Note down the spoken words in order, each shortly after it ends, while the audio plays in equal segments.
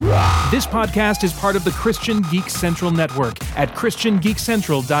This podcast is part of the Christian Geek Central Network at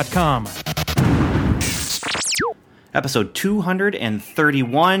ChristianGeekCentral.com. Episode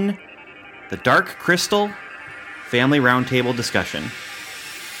 231, The Dark Crystal, Family Roundtable Discussion.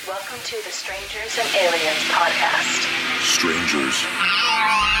 Welcome to the Strangers and Aliens podcast. Strangers.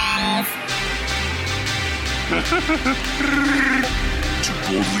 To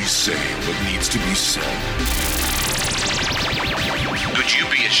boldly say what needs to be said. Would you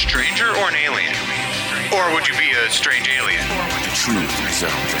be a stranger or an alien? Or would you be a strange alien? The truth is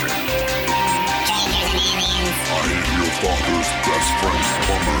out there. I am your father's best friend,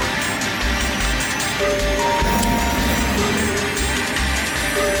 plumber.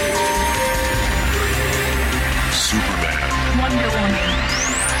 Superman. Wonder Woman.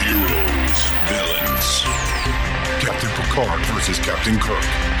 Heroes. Villains. Captain Picard versus Captain Kirk.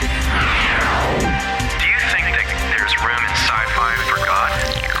 Do you think that there's room in sci-fi for God?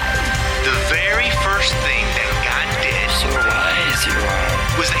 The very first thing that God did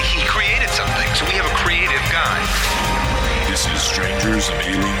was that he created something. So we have a creative God. This is Strangers and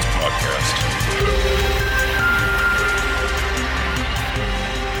Aliens Podcast.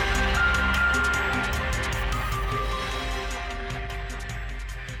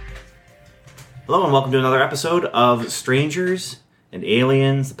 Hello and welcome to another episode of Strangers and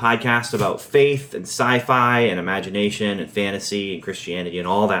Aliens, the podcast about faith and sci-fi and imagination and fantasy and Christianity and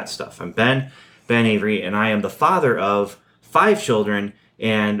all that stuff. I'm Ben Avery, and I am the father of 5 children,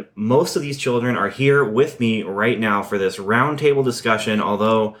 and most of these children are here with me right now for this roundtable discussion,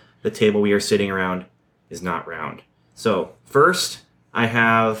 although the table we are sitting around is not round. So, first, I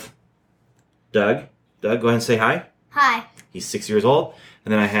have Doug. Doug, go ahead and say hi. Hi. He's 6 years old.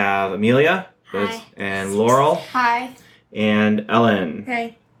 And then I have Amelia. Hi. And Laurel. Hi. And Ellen.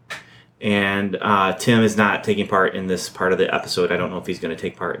 Hey. And Tim is not taking part in this part of the episode. I don't know if he's going to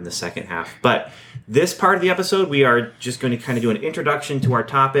take part in the second half. But this part of the episode, we are just going to kind of do an introduction to our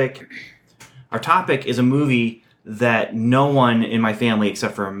topic. Our topic is a movie that no one in my family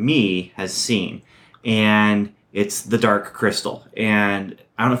except for me has seen. And it's The Dark Crystal. And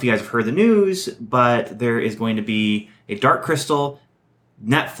I don't know if you guys have heard the news, but there is going to be a Dark Crystal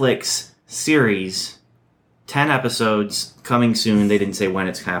Netflix series, 10 episodes coming soon. They didn't say when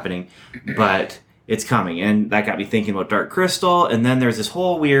it's happening, but it's coming. And that got me thinking about Dark Crystal. And then there's this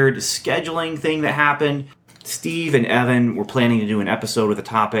whole weird scheduling thing that happened. Steve and Evan were planning to do an episode with a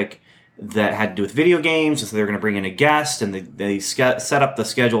topic that had to do with video games. So they were going to bring in a guest, and they set up the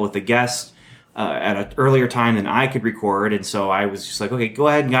schedule with the guest at an earlier time than I could record. And so I was just like, okay, go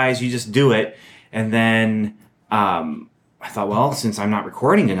ahead, guys, you just do it. And then I thought, well, since I'm not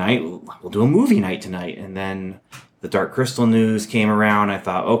recording tonight, we'll do a movie night tonight. And then the Dark Crystal news came around. I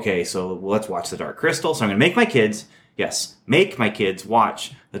thought, okay, so let's watch the Dark Crystal. So I'm going to make my kids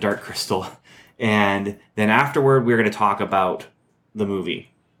watch the Dark Crystal. And then afterward, we're going to talk about the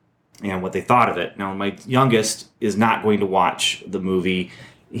movie and what they thought of it. Now, my youngest is not going to watch the movie.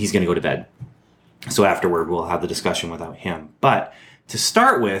 He's going to go to bed. So afterward, we'll have the discussion without him. But to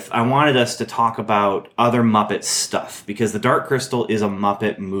start with, I wanted us to talk about other Muppet stuff, because The Dark Crystal is a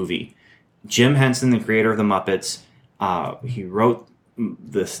Muppet movie. Jim Henson, the creator of the Muppets, he wrote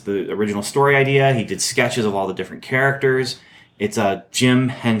the original story idea. He did sketches of all the different characters. It's a Jim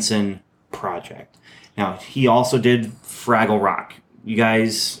Henson project. Now, he also did Fraggle Rock. You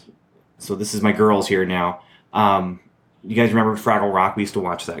guys, so this is my girls here now. You guys remember Fraggle Rock? We used to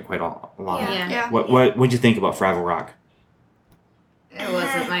watch that quite a lot. Yeah. What'd you think about Fraggle Rock? It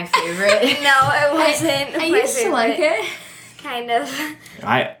wasn't my favorite. No, it wasn't. I used to like it. Kind of.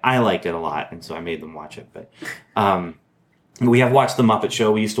 I liked it a lot, and so I made them watch it. But we have watched The Muppet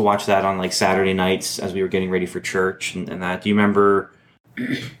Show. We used to watch that on like Saturday nights as we were getting ready for church and that. Do you remember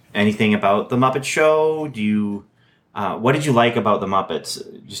anything about The Muppet Show? What did you like about The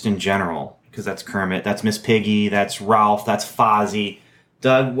Muppets, just in general? Because that's Kermit, that's Miss Piggy, that's Ralph, that's Fozzie.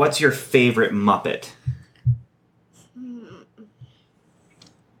 Doug, what's your favorite Muppet?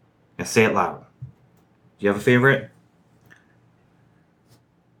 Now say it loud. Do you have a favorite?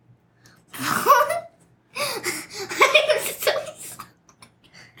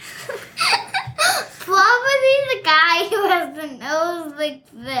 Probably the guy who has the nose like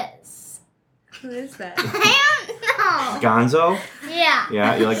this. Who is that? I don't know. Gonzo? Yeah.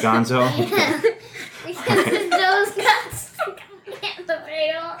 Yeah, you like Gonzo? Yeah. Because his nose got stuck in the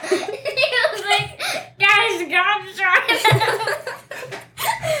rail. He was like, guys,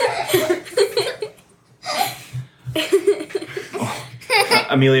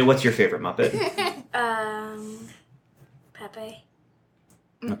 Amelia, what's your favorite Muppet? Pepe.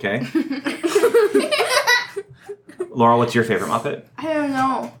 Okay. Laurel, what's your favorite Muppet? I don't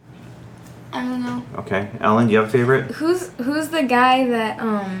know. I don't know. Okay. Ellen, do you have a favorite? Who's the guy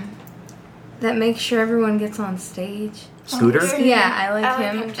that makes sure everyone gets on stage? Scooter? Yeah, I like I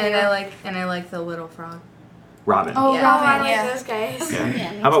like him, him too. and I like the little frog. Robin. Oh, Yeah. Robin, Oh, I like yeah. those guys.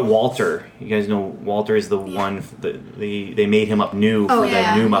 Yeah. How about Walter? You guys know Walter is the one that they made him up new for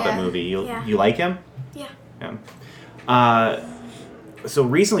yeah, the new Muppet yeah, movie. You yeah. you like him? Yeah. Yeah. So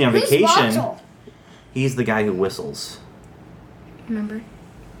recently on Who's vacation, Walter? he's the guy who whistles. Remember?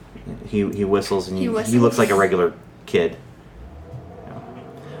 He whistles and he whistles. looks like a regular kid.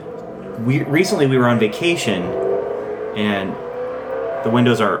 We were on vacation and the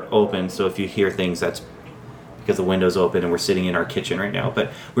windows are open, so if you hear things, that's because the window's open and we're sitting in our kitchen right now.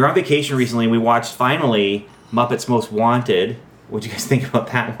 But we were on vacation recently and we watched finally Muppets Most Wanted. What'd you guys think about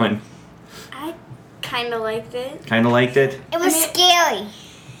that one? I kind of liked it. Kind of liked it? It was scary.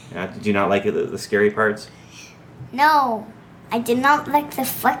 Yeah, did you not like it, the scary parts? No, I did not like the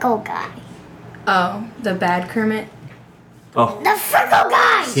freckle guy. Oh, the bad Kermit. Oh, The freckle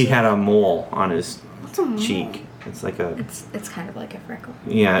guy! he had a mole on his cheek. It's like a... It's kind of like a freckle.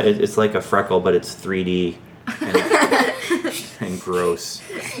 Yeah, it's like a freckle, but it's 3D and gross.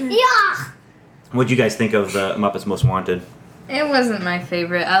 Yeah! What'd you guys think of the Muppets Most Wanted? It wasn't my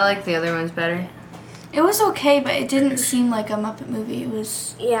favorite. I like the other ones better. It was okay, but it didn't seem like a Muppet movie. It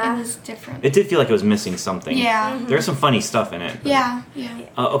was different. It did feel like it was missing something. Yeah. There's some funny stuff in it. but- Yeah.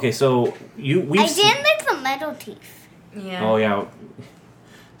 Okay, so we. I didn't like the metal teeth. Yeah. Oh yeah.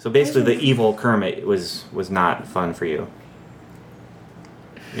 So basically, the evil Kermit was not fun for you.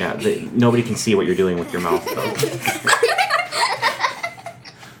 Yeah, nobody can see what you're doing with your mouth, though.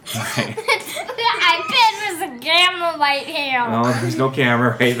 Okay. I bet there's a camera right here. Oh, there's no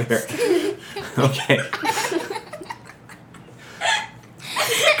camera right there. Okay.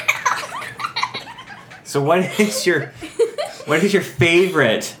 So what is your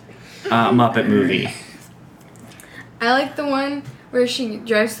favorite Muppet movie? I like the one where she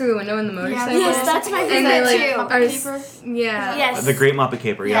drives through the window in the motorcycle. Yes, that's my And favorite they like too. are Muppet yeah. Yes. The Great Muppet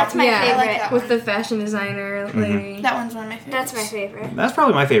Caper. Yeah. That's my Yeah, favorite. I like I like that with one. the fashion designer lady. That one's one of my favorites. That's my favorite. That's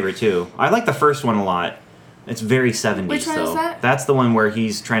probably my favorite too. I like the first one a lot. It's very 70s Which one though. is that? That's the one where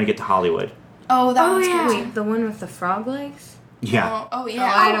he's trying to get to Hollywood. Oh, that one's yeah. good. Wait, the one with the frog legs? Yeah. Oh, Oh,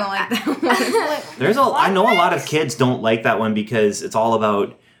 yeah. I don't like that one. I know a lot of kids don't like that one because it's all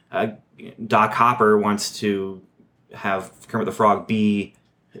about Doc Hopper wants to have Kermit the Frog be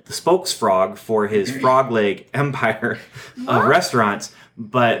the spokesfrog for his frog leg empire of restaurants,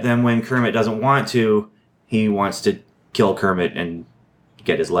 but then when Kermit doesn't want to, he wants to kill Kermit and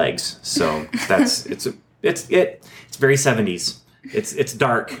get his legs. So it's very 70s. It's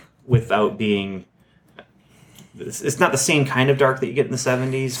dark without being. It's not the same kind of dark that you get in the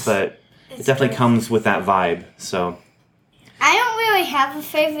 70s, but it definitely comes with that vibe. So I don't really have a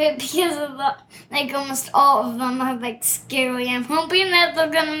favorite because of almost all of them are scary. I'm hoping that they're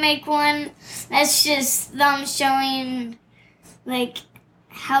gonna make one that's just them showing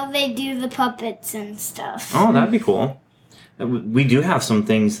how they do the puppets and stuff. oh, that'd be cool. We do have some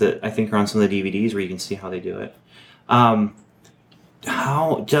things that I think are on some of the DVDs where you can see how they do it.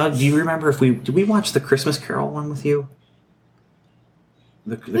 Doug, do you remember if did we watch the Christmas Carol one with you?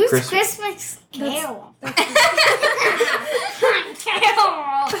 The Who's Christmas Carol?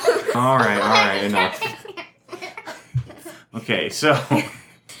 Carol. All right, enough. Okay, so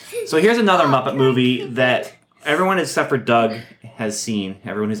here's another Muppet movie that everyone except for Doug has seen.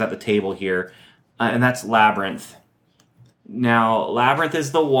 Everyone who's at the table here, and that's Labyrinth. Now, Labyrinth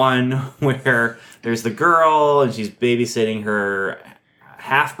is the one where there's the girl and she's babysitting her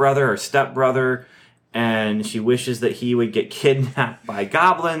half-brother or step-brother, and she wishes that he would get kidnapped by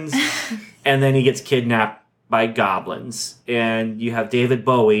goblins, and then he gets kidnapped by goblins. And you have David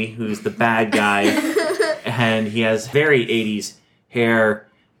Bowie, who's the bad guy, and he has very 80s hair,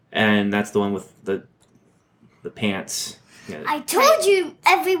 and that's the one with the pants. Yeah. I told you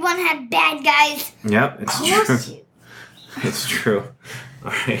everyone had bad guys. Yep, it's true. It's true.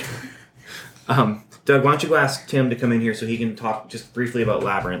 All right. Doug, why don't you go ask Tim to come in here so he can talk just briefly about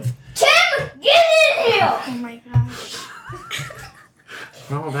Labyrinth. Tim, get in here! Oh my gosh.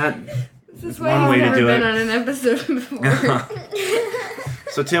 Well, that This is one why way I've to never do been it. on an episode before.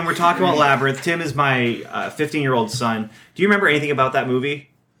 So, Tim, we're talking about Labyrinth. Tim is my 15-year-old son. Do you remember anything about that movie?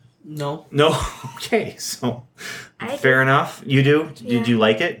 No. No? Okay, so fair enough. You do? Did you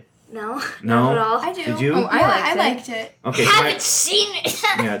like it? No. No? Not at all. I do. Did you? Oh, I liked it. Okay, so Haven't seen it.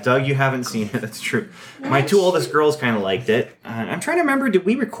 yeah, Doug, you haven't seen it. That's true. My two oldest girls kind of liked it. I'm trying to remember, did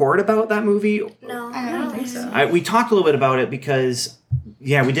we record about that movie? No, I don't think so. We talked a little bit about it because,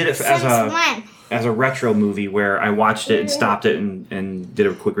 yeah, we did it as Since a... when? as a retro movie where I watched it and stopped it and did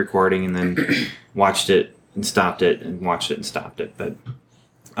a quick recording and then watched it and stopped it and watched it and stopped it. But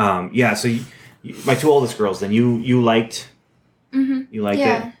yeah, so my two oldest girls, then you liked it,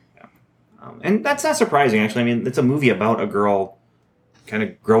 yeah. And that's not surprising actually. I mean, it's a movie about a girl kind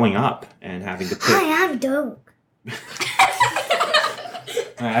of growing up and having to pick. Hi, I'm Doug.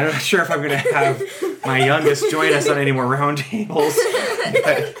 I'm not sure if I'm going to have my youngest join us on any more round tables.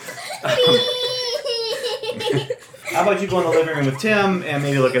 But, how about you go in the living room with Tim and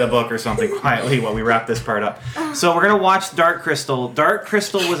maybe look at a book or something quietly while we wrap this part up. So we're going to watch Dark Crystal. Dark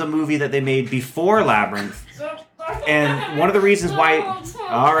Crystal was a movie that they made before Labyrinth. And one of the reasons why...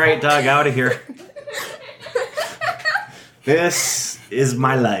 All right, Doug, out of here. This is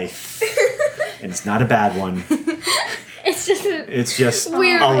my life. And it's not a bad one. It's just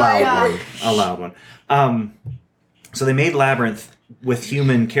weird a loud one. So they made Labyrinth with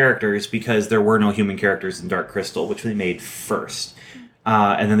human characters because there were no human characters in Dark Crystal, which they made first.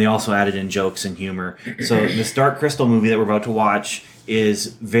 And then they also added in jokes and humor. So this Dark Crystal movie that we're about to watch is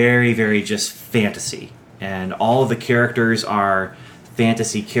very, very just fantasy. And all of the characters are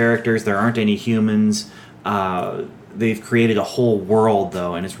fantasy characters. There aren't any humans. They've created a whole world,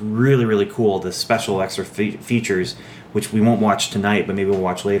 though, and it's really, really cool. The special extra features, which we won't watch tonight, but maybe we'll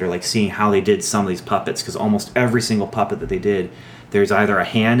watch later, like seeing how they did some of these puppets, because almost every single puppet that they did, there's either a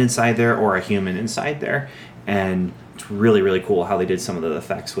hand inside there or a human inside there, and it's really, really cool how they did some of the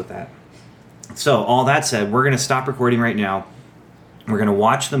effects with that. So, all that said, we're going to stop recording right now. We're going to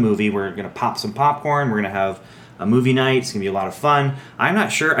watch the movie. We're going to pop some popcorn. We're going to have a movie night. It's going to be a lot of fun. I'm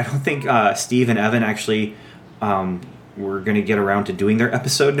not sure. I don't think Steve and Evan actually... we're going to get around to doing their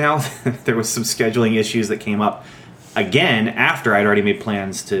episode now. There was some scheduling issues that came up again after I'd already made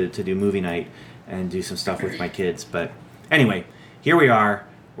plans to do movie night and do some stuff with my kids. But anyway, here we are.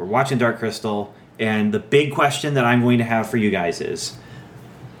 We're watching Dark Crystal. And the big question that I'm going to have for you guys is,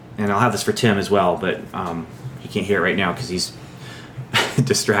 and I'll have this for Tim as well, but he can't hear it right now because he's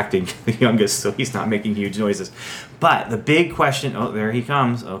distracting the youngest, so he's not making huge noises. But the big question... Oh, there he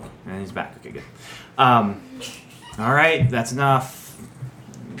comes. Oh, and he's back. Okay, good. All right, that's enough.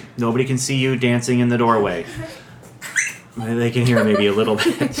 Nobody can see you dancing in the doorway. They can hear maybe a little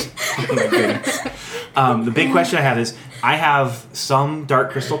bit. Oh my goodness. The big question I have is, I have some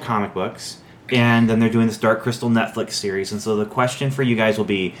Dark Crystal comic books, and then they're doing this Dark Crystal Netflix series, and so the question for you guys will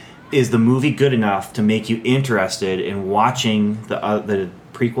be, is the movie good enough to make you interested in watching the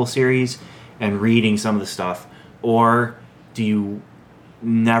prequel series and reading some of the stuff, or do you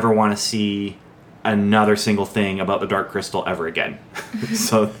never want to see another single thing about the Dark Crystal ever again?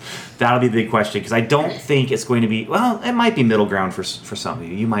 So that'll be the big question, because I don't think it's going to be... Well, it might be middle ground for some of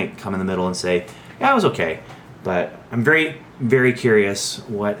you. You might come in the middle and say, yeah, it was okay. But I'm very, very curious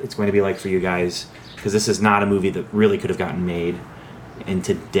what it's going to be like for you guys, because this is not a movie that really could have gotten made in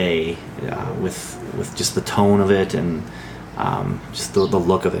today with just the tone of it and just the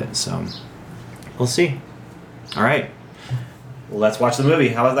look of it. So we'll see. All right. Well, let's watch the movie.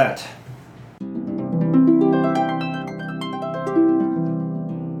 How about that?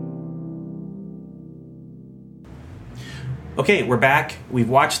 Okay, we're back. We've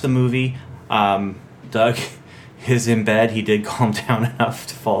watched the movie. Doug is in bed. He did calm down enough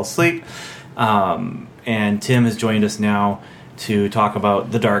to fall asleep. And Tim has joined us now to talk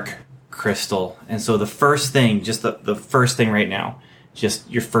about the Dark Crystal. And so the first thing, just the first thing right now, just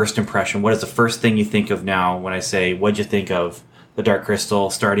your first impression. What is the first thing you think of now when I say, what'd you think of the Dark Crystal,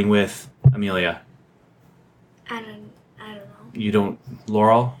 starting with Amelia? I don't know. You don't...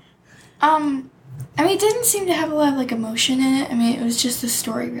 Laurel? I mean, it didn't seem to have a lot of, like, emotion in it. I mean, it was just a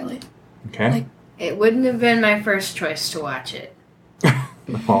story, really. Okay. Like, it wouldn't have been my first choice to watch it.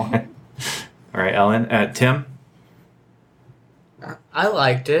 All right, Ellen. Tim? I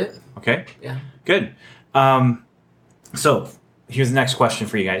liked it. Okay. Yeah. Good. So, here's the next question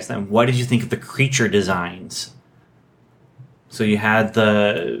for you guys then. What did you think of the creature designs? So you had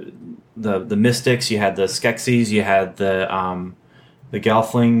the Mystics, you had the Skeksis, you had the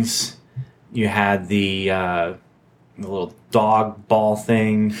Gelflings, you had the little dog ball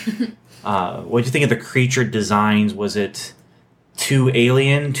thing. What did you think of the creature designs? Was it too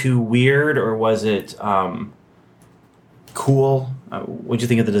alien, too weird, or was it cool? What did you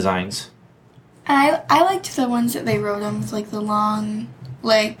think of the designs? I liked the ones that they rode on with, like, the long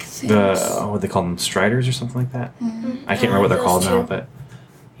leg things. What they call them, Striders or something like that? Mm-hmm. I can't remember what they're called now, but...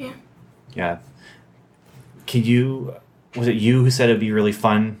 Yeah. Yeah. Was it you who said it'd be really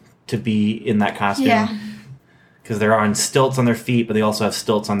fun to be in that costume? Yeah. Because they're on stilts on their feet, but they also have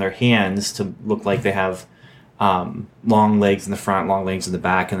stilts on their hands to look like they have long legs in the front, long legs in the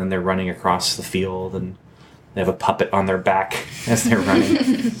back, and then they're running across the field, and they have a puppet on their back as they're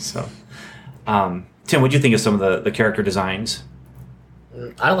running. So, Tim, what do you think of some of the character designs?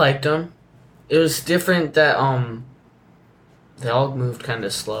 I liked them. It was different that they all moved kind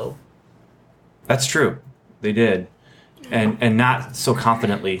of slow. That's true. They did. And not so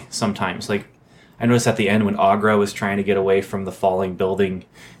confidently sometimes. Like, I noticed at the end when Agra was trying to get away from the falling building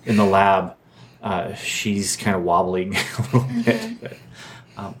in the lab, she's kind of wobbling a little bit.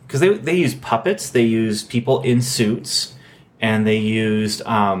 Because they used puppets, they used people in suits, and they used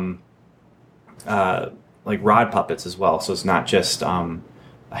like rod puppets as well. So it's not just a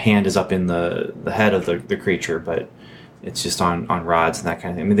hand is up in the head of the creature, but it's just on rods and that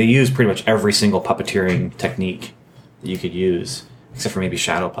kind of thing. I mean, they use pretty much every single puppeteering technique that you could use, except for maybe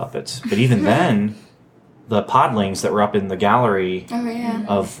shadow puppets. But even then, the podlings that were up in the gallery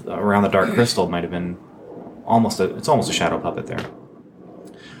of around the Dark Crystal might have been almost a shadow puppet there.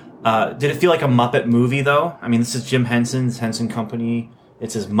 Did it feel like a Muppet movie, though? I mean, this is Jim Henson's Henson Company.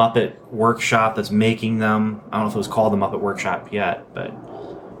 It's his Muppet workshop that's making them. I don't know if it was called the Muppet Workshop yet,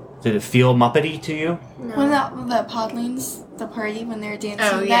 but did it feel Muppety to you? No. When the Podlings, the party, when they were dancing,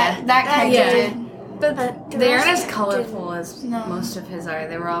 oh, yeah. that kind of did. But they aren't as colorful as most of his are.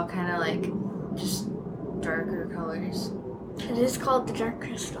 They were all kind of like just darker colors. It is called the Dark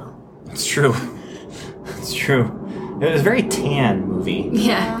Crystal. It's true. It's true. It was a very tan movie.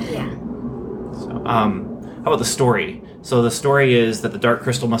 Yeah. So, how about the story? So the story is that the Dark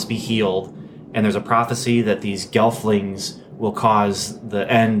Crystal must be healed, and there's a prophecy that these Gelflings will cause the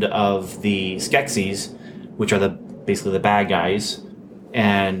end of the Skeksis, which are basically the bad guys.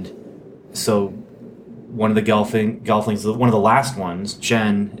 And so one of the Gelflings, one of the last ones,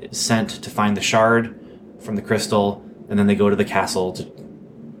 Jen, is sent to find the shard from the crystal, and then they go to the castle to,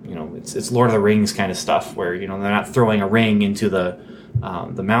 it's Lord of the Rings kind of stuff where, they're not throwing a ring into the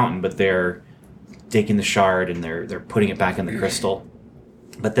mountain, but they're taking the shard and they're putting it back in the crystal.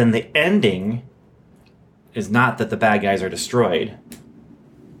 But then the ending is not that the bad guys are destroyed,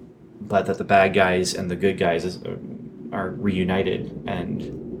 but that the bad guys and the good guys are reunited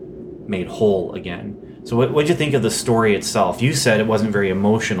and made whole again. So what did you think of the story itself? You said it wasn't very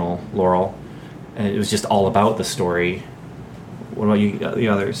emotional, Laurel, and it was just all about the story. What about you, the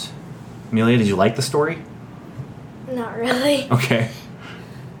others? Amelia, did you like the story? Not really. Okay.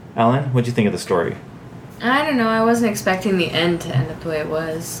 Ellen, what did you think of the story? I don't know. I wasn't expecting the end to end up the way it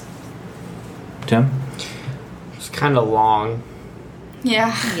was. Tim? It's kind of long.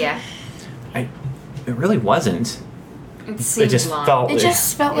 Yeah. It really wasn't. It seemed just long. It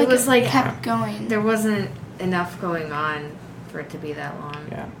just felt like it was like kept going. There wasn't enough going on for it to be that long.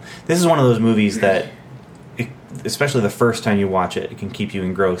 Yeah. This is one of those movies that, especially the first time you watch it, it can keep you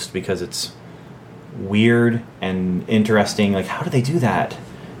engrossed because it's weird and interesting. Like, how do they do that?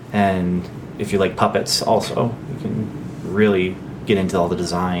 And if you like puppets also, you can really get into all the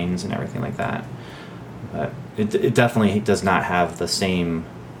designs and everything like that. But it definitely does not have the same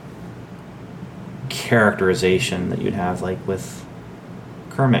characterization that you'd have like with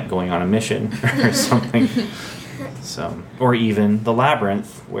Kermit going on a mission or something. So, or even The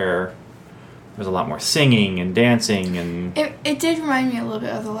Labyrinth, where there's a lot more singing and dancing and... It did remind me a little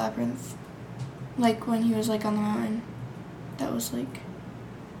bit of The Labyrinth. Like when he was like on the mountain. That was like...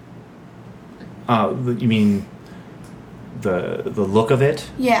 you mean the look of it?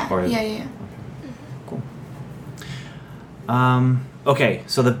 Yeah, or, yeah. Cool. Okay,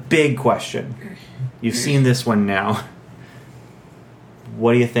 so the big question. You've seen this one now.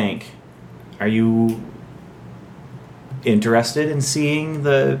 What do you think? Are you interested in seeing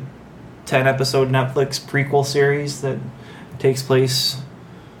the 10-episode Netflix prequel series that takes place,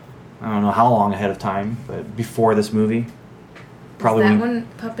 I don't know how long ahead of time, but before this movie? Probably. Is that one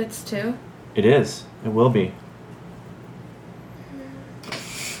puppets too? It is. It will be.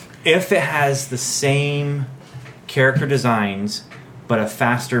 If it has the same character designs, but a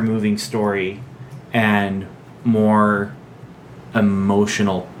faster moving story and more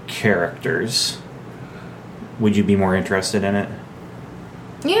emotional characters, would you be more interested in it?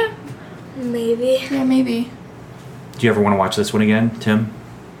 Yeah. Maybe. Yeah, maybe. Do you ever want to watch this one again, Tim?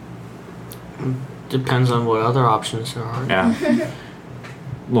 Depends on what other options there are. Yeah.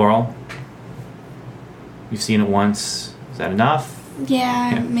 Laurel? You've seen it once. Is that enough?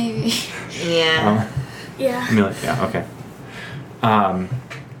 Yeah. Maybe. Yeah. Yeah. Amelia, yeah, okay.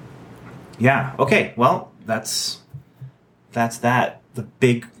 Yeah, okay, well, that's that. The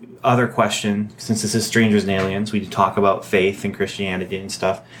big other question, since this is Strangers and Aliens, we talk about faith and Christianity and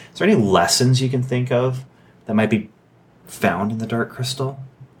stuff. Is there any lessons you can think of that might be found in the Dark Crystal?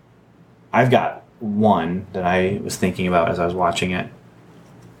 I've got one that I was thinking about as I was watching it.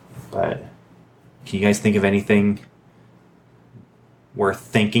 But can you guys think of anything worth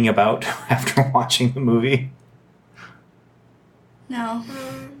thinking about after watching the movie? No.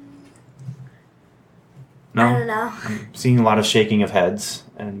 No? I don't know. I'm seeing a lot of shaking of heads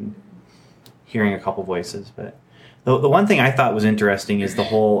and hearing a couple voices. But the one thing I thought was interesting is the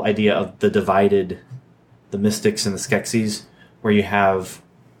whole idea of the mystics and the Skeksis, where you have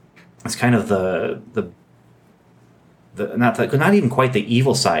it's kind of the not even quite the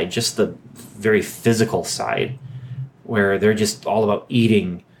evil side, just the very physical side, where they're just all about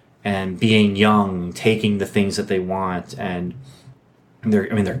eating and being young, taking the things that they want, and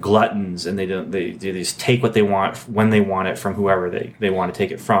they're gluttons, and they just take what they want when they want it from whoever they want to take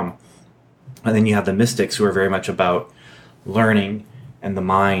it from. And then you have the mystics, who are very much about learning and the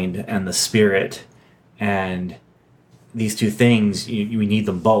mind and the spirit, and these two things we need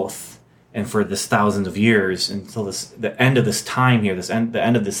them both. And for this thousands of years, until the end of this time here, the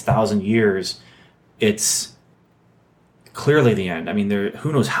end of this 1,000 years, it's clearly the end. I mean,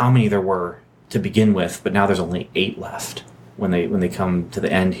 who knows how many there were to begin with, but now there's only 8 left when they come to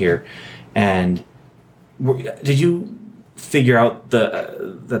the end here. And did you figure out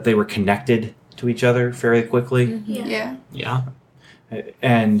that they were connected to each other fairly quickly? Mm-hmm. Yeah.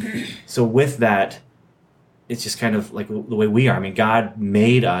 And so with that, it's just kind of like the way we are. I mean, God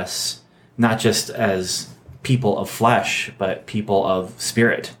made us not just as people of flesh, but people of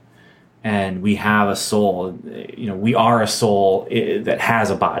spirit. And we have a soul, we are a soul that has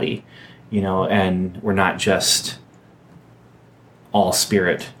a body, and we're not just all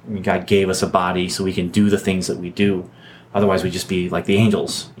spirit. I mean, God gave us a body so we can do the things that we do. Otherwise, we'd just be like the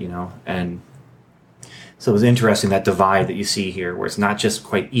angels, And so it was interesting, that divide that you see here, where it's not just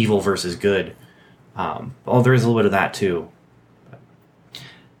quite evil versus good. There is a little bit of that too. But,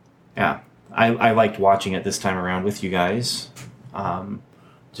 yeah, I liked watching it this time around with you guys,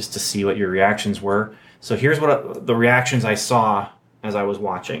 just to see what your reactions were. So here's what the reactions I saw as I was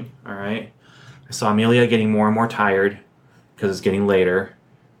watching. All right, I saw Amelia getting more and more tired because it's getting later.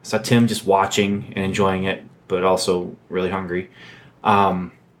 I saw Tim just watching and enjoying it, but also really hungry.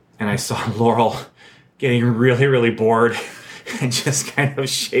 And I saw Laurel getting really, really bored and just kind of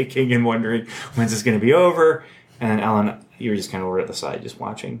shaking and wondering, when's this going to be over? And then Ellen, you were just kind of over at the side just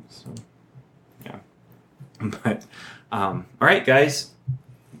watching. So, yeah. But, all right, guys.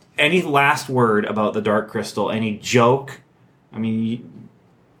 Any last word about the Dark Crystal? Any joke? I mean,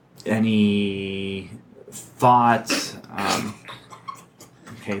 any thoughts?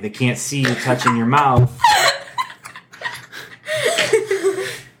 Okay, they can't see you touching your mouth.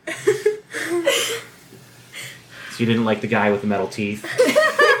 So you didn't like the guy with the metal teeth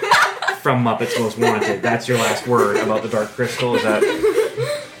from Muppets Most Wanted. That's your last word about the Dark Crystal? Is that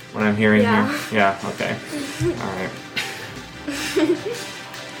what I'm hearing here? Yeah, okay. All right.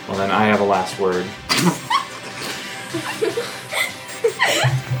 Well, then I have a last word.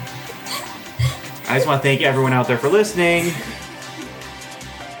 I just want to thank everyone out there for listening.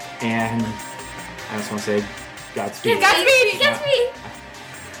 And I just want to say Godspeed. Godspeed! Godspeed!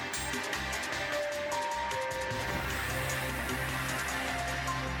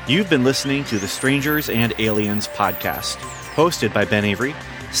 You've been listening to the Strangers and Aliens podcast, hosted by Ben Avery,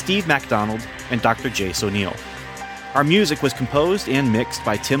 Steve MacDonald, and Dr. Jace O'Neill. Our music was composed and mixed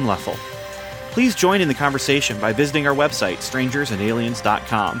by Tim Leffel. Please join in the conversation by visiting our website,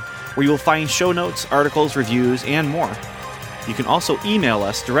 strangersandaliens.com, where you will find show notes, articles, reviews, and more. You can also email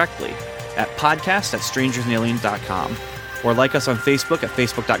us directly at podcast@strangersandaliens.com, or like us on Facebook at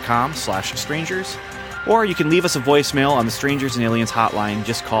facebook.com/strangers, or you can leave us a voicemail on the Strangers and Aliens hotline.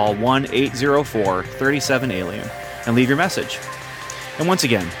 Just call 1-804-37-ALIEN and leave your message. And once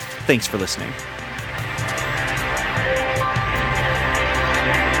again, thanks for listening.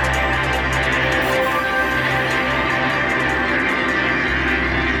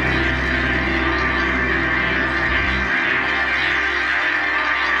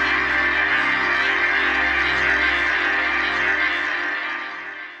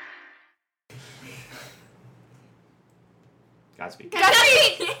 Godspeed.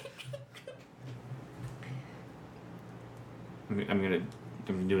 Godspeed!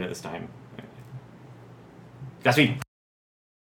 I'm doing it this time. Godspeed.